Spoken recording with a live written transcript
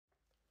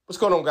What's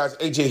going on, guys?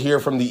 AJ here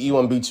from the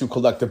E1B2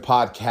 Collective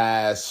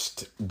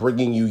Podcast,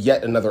 bringing you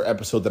yet another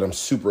episode that I'm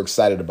super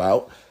excited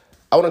about.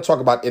 I want to talk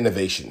about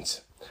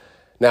innovations.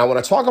 Now, when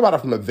I talk about it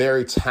from a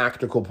very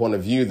tactical point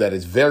of view that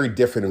is very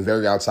different and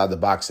very outside the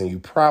box than you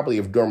probably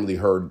have normally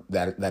heard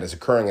that is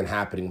occurring and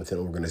happening within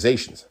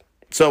organizations.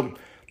 So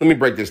let me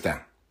break this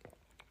down.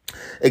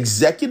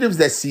 Executives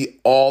that see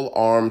all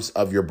arms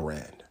of your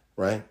brand,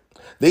 right?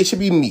 They should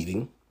be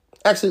meeting.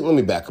 Actually, let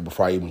me back up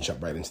before I even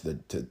jump right into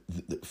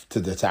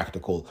the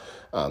tactical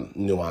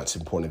nuance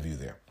and point of view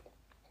there.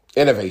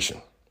 Innovation.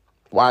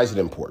 Why is it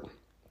important?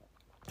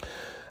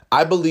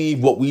 I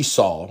believe what we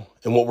saw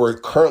and what we're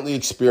currently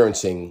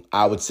experiencing,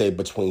 I would say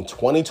between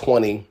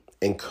 2020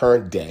 and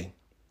current day,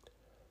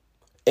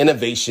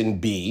 innovation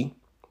B,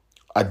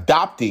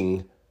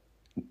 adopting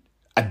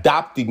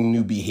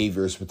new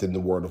behaviors within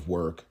the world of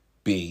work,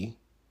 B,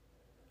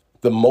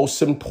 the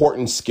most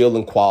important skill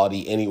and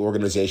quality any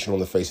organization on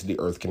the face of the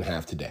earth can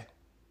have today.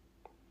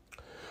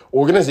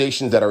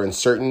 Organizations that are in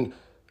certain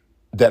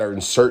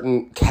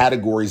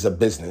categories of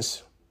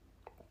business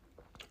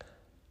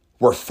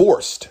were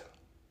forced,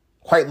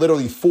 quite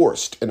literally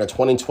forced, in a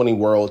 2020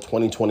 world,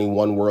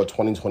 2021 world,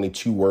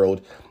 2022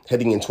 world,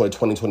 heading into a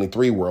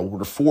 2023 world,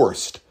 were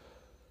forced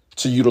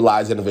to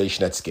utilize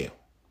innovation at scale.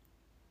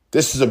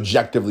 This is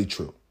objectively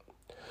true.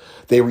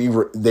 They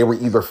were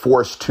either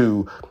forced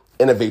to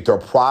innovate their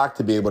product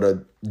to be able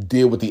to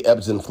deal with the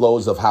ebbs and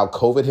flows of how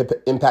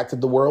COVID impacted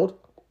the world.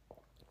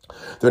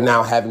 They're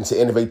now having to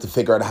innovate to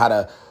figure out how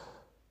to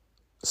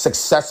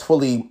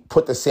successfully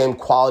put the same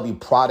quality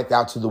product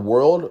out to the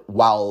world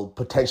while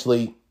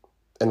potentially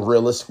and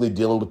realistically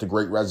dealing with the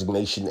great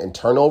resignation and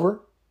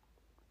turnover.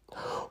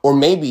 Or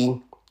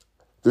maybe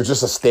they're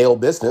just a stale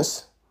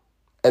business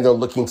and they're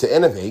looking to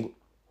innovate.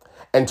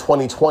 And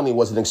 2020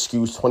 was an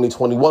excuse,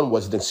 2021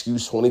 was an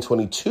excuse,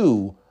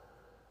 2022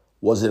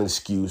 was an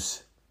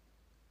excuse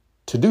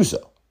to do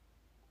so.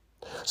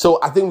 So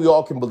I think we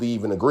all can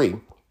believe and agree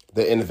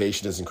that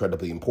innovation is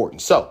incredibly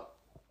important. So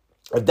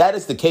if that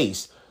is the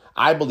case,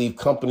 I believe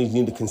companies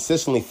need to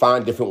consistently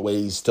find different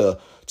ways to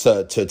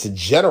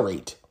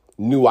generate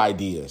new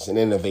ideas and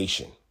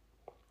innovation.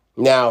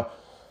 Now,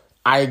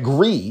 I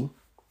agree.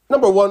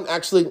 Number one,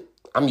 actually,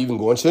 I'm even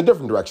going to a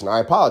different direction. I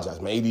apologize.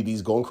 My ADD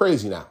is going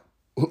crazy now.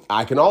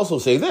 I can also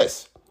say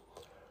this.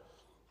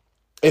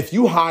 If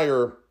you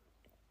hire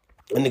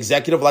an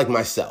executive like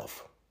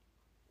myself,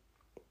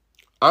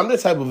 I'm the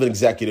type of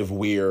executive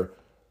where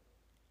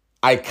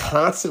I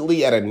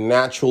constantly, at a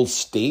natural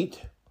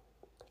state,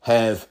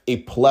 have a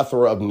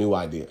plethora of new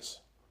ideas.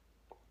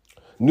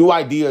 New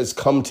ideas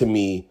come to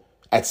me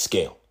at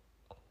scale.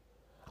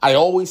 I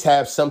always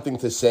have something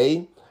to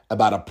say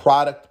about a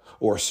product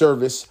or a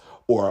service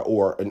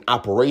or an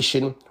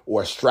operation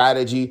or a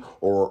strategy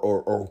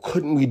or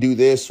couldn't we do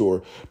this,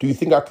 or do you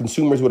think our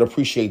consumers would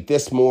appreciate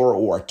this more,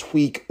 or a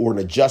tweak or an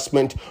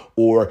adjustment,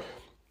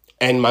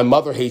 and my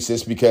mother hates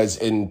this because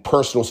in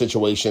personal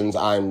situations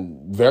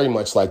I'm very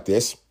much like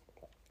this.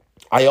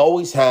 I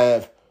always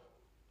have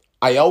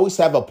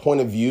a point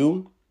of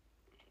view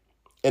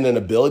and an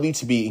ability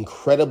to be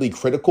incredibly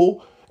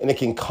critical, and it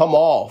can come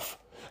off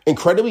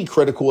incredibly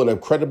critical and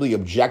incredibly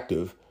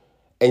objective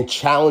and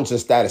challenge the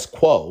status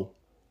quo.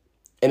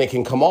 And it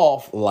can come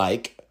off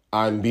like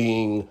I'm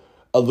being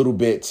a little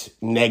bit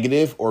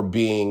negative or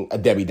being a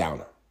Debbie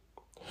Downer.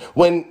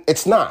 When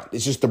it's not.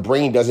 It's just the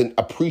brain doesn't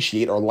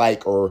appreciate or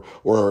like or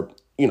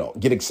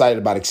get excited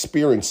about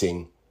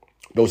experiencing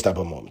those type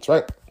of moments,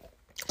 right?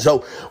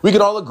 So we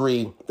can all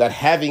agree that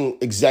having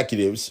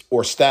executives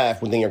or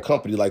staff within your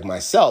company like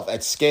myself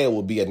at scale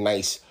would be a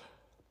nice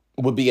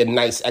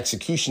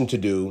execution to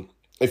do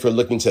if you're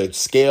looking to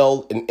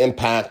scale and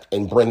impact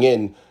and bring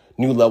in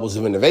new levels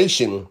of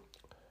innovation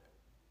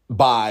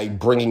by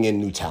bringing in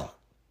new talent,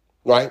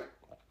 right?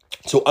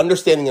 So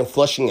understanding and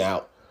fleshing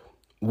out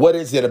what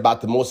is it about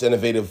the most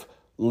innovative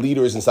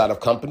leaders inside of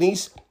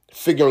companies,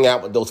 figuring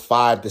out what those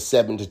 5 to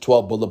 7 to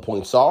 12 bullet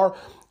points are,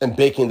 and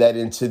baking that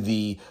into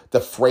the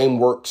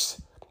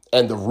frameworks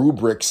and the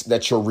rubrics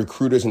that your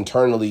recruiters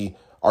internally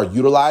are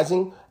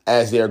utilizing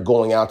as they're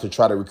going out to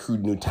try to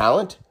recruit new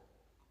talent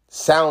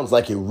sounds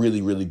like a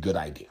really, really good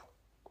idea,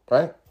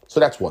 right? So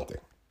that's one thing,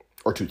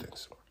 or two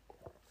things.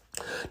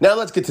 Now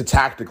let's get to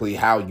tactically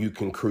how you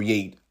can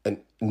create a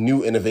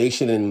new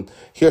innovation, and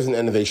here's an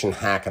innovation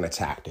hack and a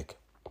tactic.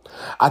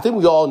 I think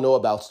we all know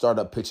about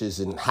startup pitches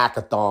and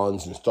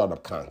hackathons and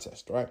startup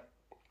contests, right?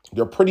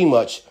 They're pretty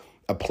much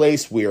a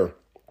place where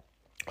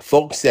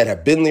folks that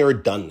have been there or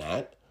done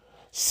that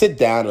sit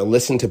down and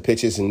listen to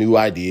pitches and new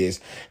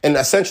ideas and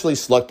essentially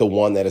select the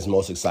one that is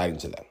most exciting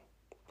to them,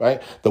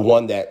 right? The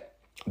one that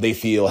they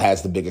feel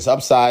has the biggest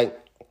upside,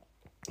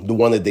 the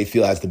one that they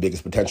feel has the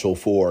biggest potential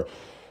for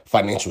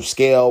financial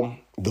scale,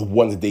 the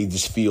one that they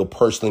just feel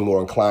personally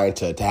more inclined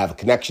to have a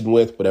connection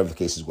with, whatever the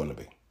case is going to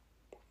be.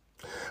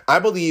 I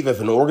believe if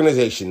an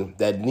organization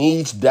that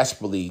needs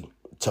desperately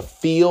to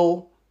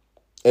feel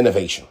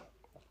innovation,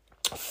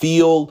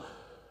 feel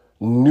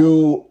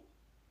new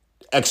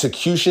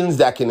executions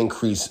that can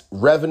increase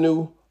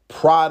revenue,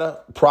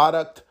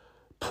 product,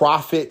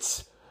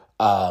 profits,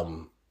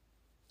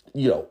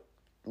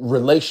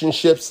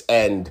 relationships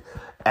and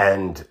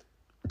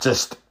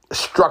just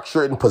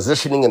structure and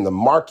positioning in the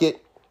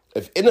market.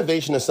 If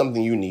innovation is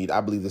something you need,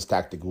 I believe this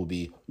tactic will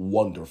be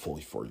wonderful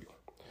for you.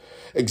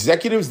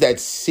 Executives that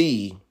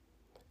see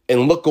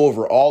and look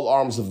over all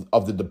arms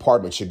of the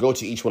department should go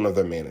to each one of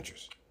their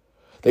managers.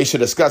 They should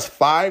discuss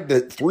 3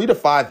 to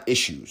 5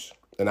 issues.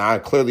 And I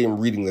clearly am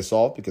reading this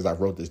off because I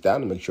wrote this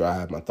down to make sure I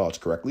have my thoughts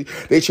correctly.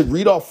 They should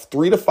read off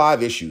 3 to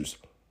 5 issues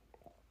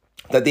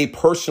that they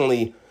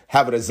personally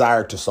have a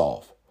desire to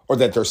solve or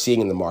that they're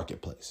seeing in the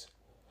marketplace.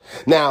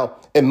 Now,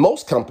 in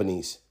most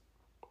companies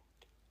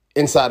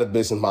inside of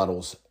business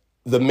models,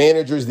 the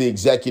managers, the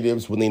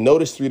executives, when they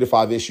notice 3 to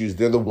 5 issues,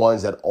 they're the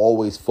ones that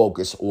always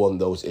focus on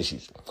those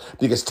issues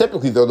because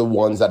typically they're the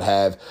ones that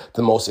have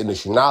the most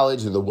industry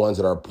knowledge. They're the ones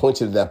that are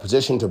appointed in that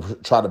position to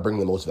try to bring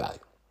the most value.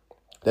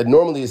 That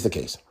normally is the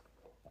case.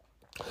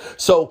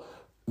 So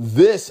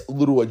this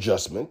little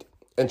adjustment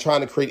and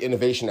trying to create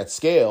innovation at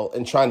scale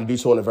and trying to do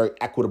so in a very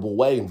equitable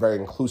way and very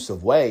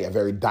inclusive way, a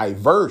very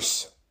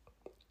diverse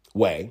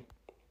way,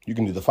 you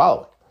can do the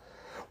following.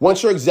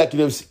 Once your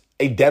executives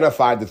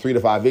identify the 3 to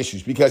 5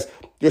 issues, because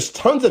there's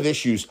tons of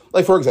issues.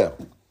 Like, for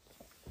example,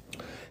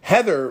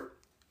 Heather,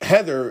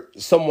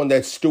 someone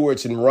that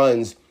stewards and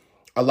runs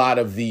a lot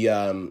of the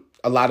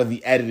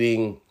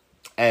editing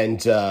and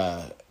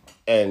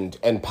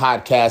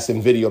podcast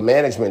and video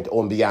management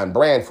on Beyond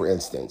Brand, for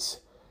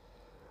instance,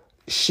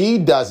 she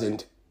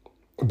doesn't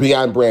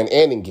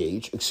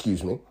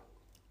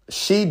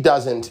she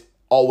doesn't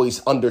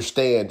always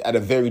understand at a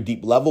very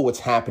deep level what's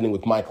happening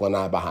with Michael and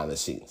I behind the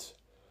scenes.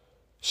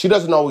 She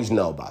doesn't always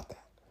know about that.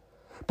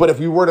 But if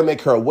we were to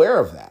make her aware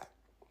of that,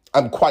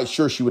 I'm quite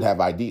sure she would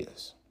have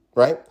ideas,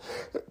 right?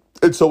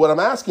 And so what I'm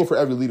asking for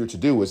every leader to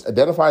do is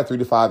identify 3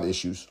 to 5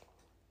 issues,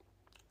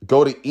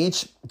 go to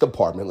each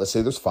department, let's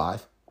say there's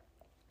 5,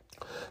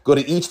 go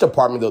to each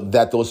department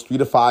that those 3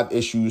 to 5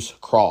 issues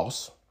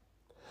cross,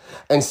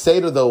 and say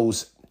to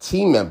those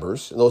team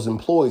members, those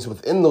employees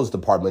within those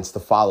departments, the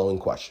following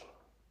question.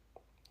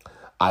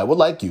 I would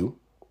like you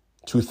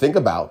to think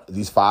about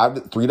these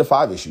 3 to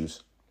 5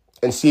 issues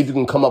and see if you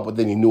can come up with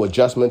any new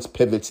adjustments,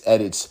 pivots,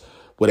 edits,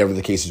 whatever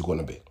the case is going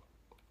to be.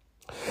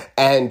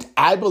 And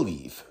I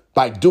believe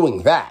by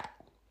doing that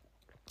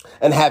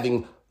and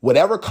having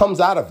whatever comes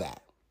out of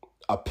that,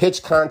 a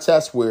pitch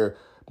contest where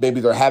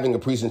maybe they're having a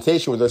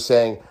presentation where they're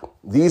saying,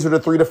 these are the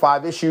 3 to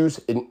 5 issues,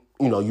 and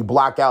you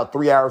block out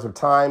 3 hours of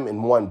time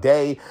in one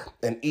day,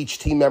 and each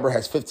team member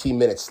has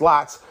 15-minute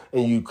slots,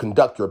 and you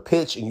conduct your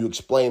pitch and you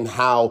explain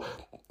how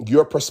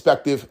your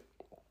perspective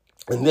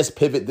and this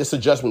pivot, this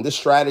adjustment, this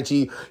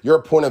strategy,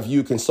 your point of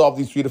view can solve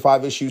these 3 to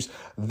 5 issues.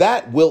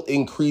 That will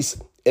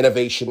increase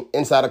innovation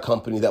inside a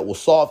company that will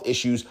solve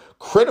issues,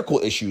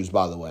 critical issues,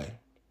 by the way,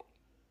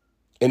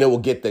 and it will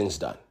get things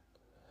done.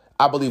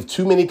 I believe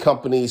too many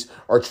companies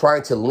are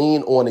trying to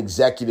lean on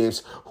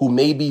executives who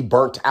may be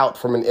burnt out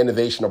from an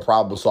innovation or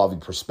problem-solving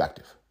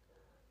perspective.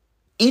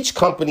 Each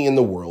company in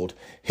the world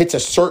hits a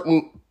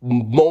certain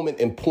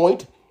moment and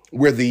point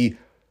where the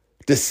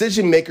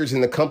decision makers in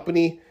the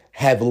company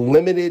have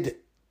limited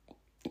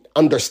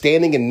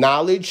understanding and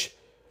knowledge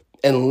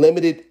and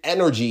limited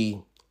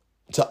energy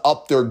to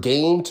up their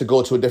game to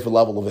go to a different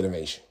level of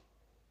innovation.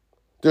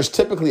 There's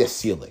typically a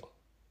ceiling,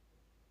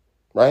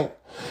 right?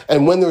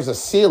 And when there's a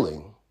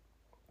ceiling,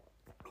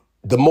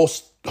 the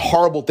most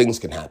horrible things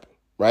can happen,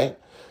 right?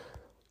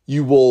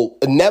 You will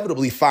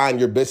inevitably find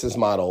your business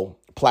model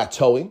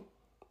plateauing,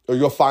 or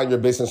you'll find your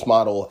business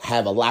model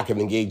have a lack of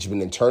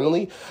engagement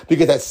internally,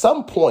 because at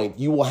some point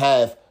you will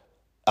have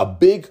a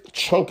big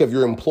chunk of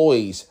your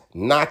employees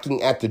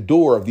knocking at the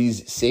door of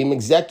these same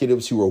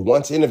executives who were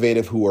once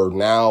innovative, who are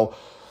now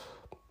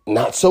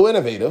not so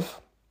innovative,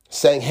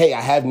 saying, hey,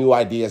 I have new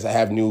ideas, I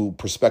have new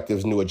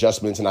perspectives, new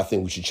adjustments, and I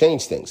think we should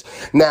change things.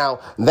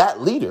 Now,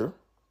 that leader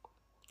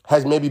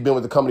has maybe been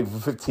with the company for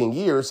 15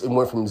 years and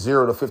went from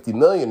 0 to 50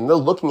 million. And they're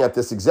looking at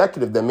this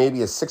executive that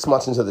maybe is 6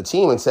 months into the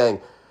team and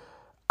saying,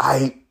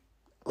 I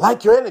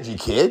like your energy,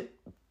 kid,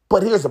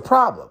 but here's the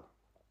problem.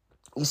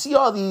 You see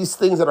all these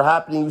things that are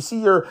happening. You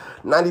see your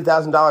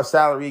 $90,000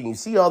 salary, and you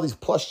see all these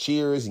plus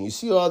cheers, and you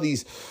see all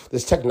this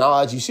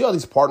technology. You see all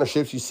these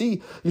partnerships. You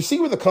see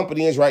where the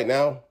company is right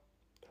now.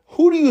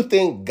 Who do you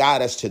think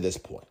got us to this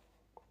point?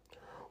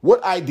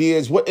 What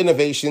ideas, what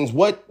innovations,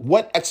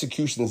 what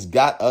executions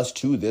got us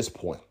to this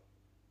point?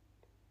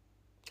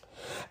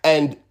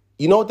 And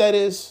you know what that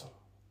is?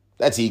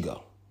 That's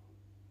ego.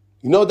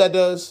 You know what that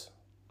does?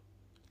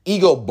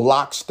 Ego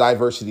blocks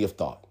diversity of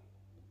thought.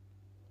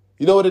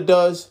 You know what it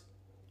does?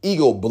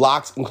 Ego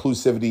blocks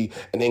inclusivity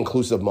and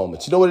inclusive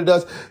moments. You know what it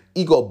does?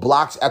 Ego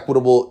blocks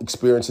equitable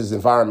experiences,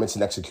 environments,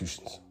 and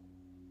executions.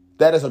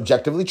 That is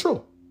objectively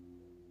true.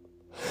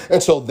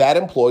 And so that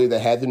employee that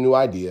had the new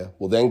idea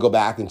will then go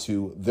back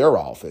into their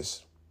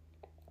office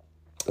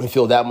and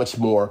feel that much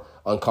more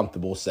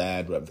uncomfortable,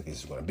 sad, whatever the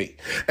case is going to be.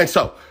 And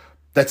so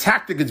the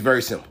tactic is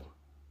very simple.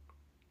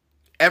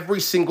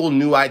 Every single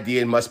new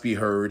idea must be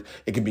heard.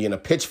 It can be in a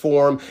pitch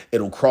form.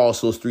 It'll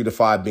cross those 3 to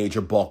 5 major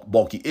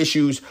bulky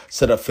issues,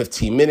 set up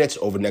 15 minutes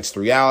over the next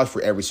 3 hours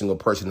for every single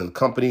person in the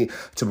company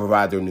to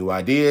provide their new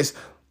ideas.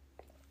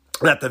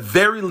 And at the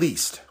very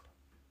least,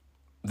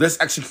 this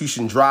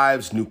execution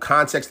drives new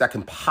context that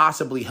can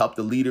possibly help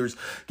the leaders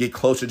get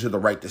closer to the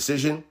right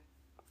decision.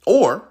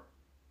 Or,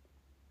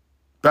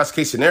 best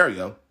case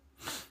scenario,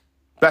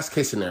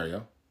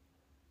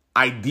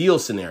 ideal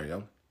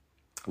scenario,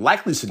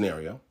 likely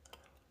scenario,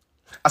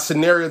 a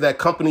scenario that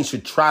companies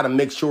should try to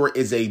make sure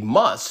is a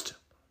must.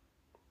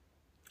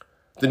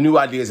 The new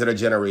ideas that are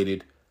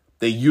generated,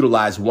 they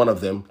utilize one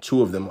of them,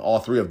 2 of them, all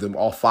 3 of them,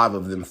 all 5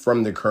 of them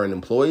from their current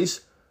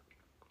employees,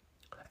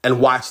 and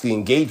watch the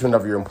engagement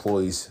of your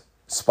employees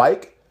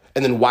spike,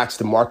 and then watch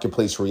the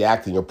marketplace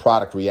react and your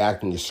product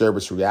react and your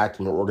service react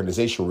and your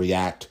organization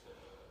react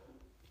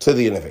to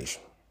the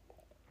innovation.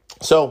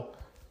 So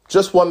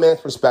just one man's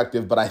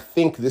perspective, but I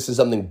think this is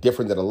something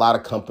different that a lot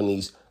of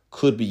companies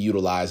could be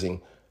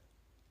utilizing.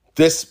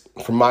 This,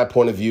 from my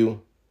point of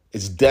view,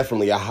 is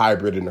definitely a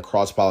hybrid and a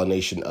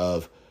cross-pollination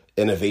of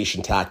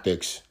innovation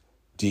tactics,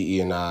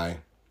 DE&I,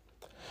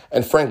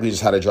 and frankly,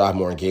 just how to drive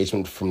more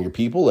engagement from your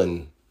people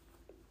and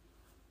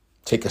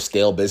take a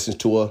stale business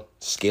to a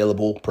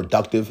scalable,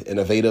 productive,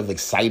 innovative,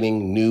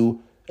 exciting,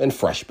 new, and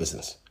fresh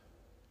business.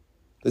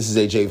 This is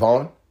Aj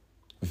Vaughan,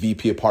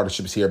 VP of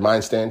Partnerships here at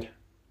Mindstand.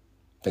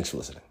 Thanks for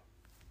listening.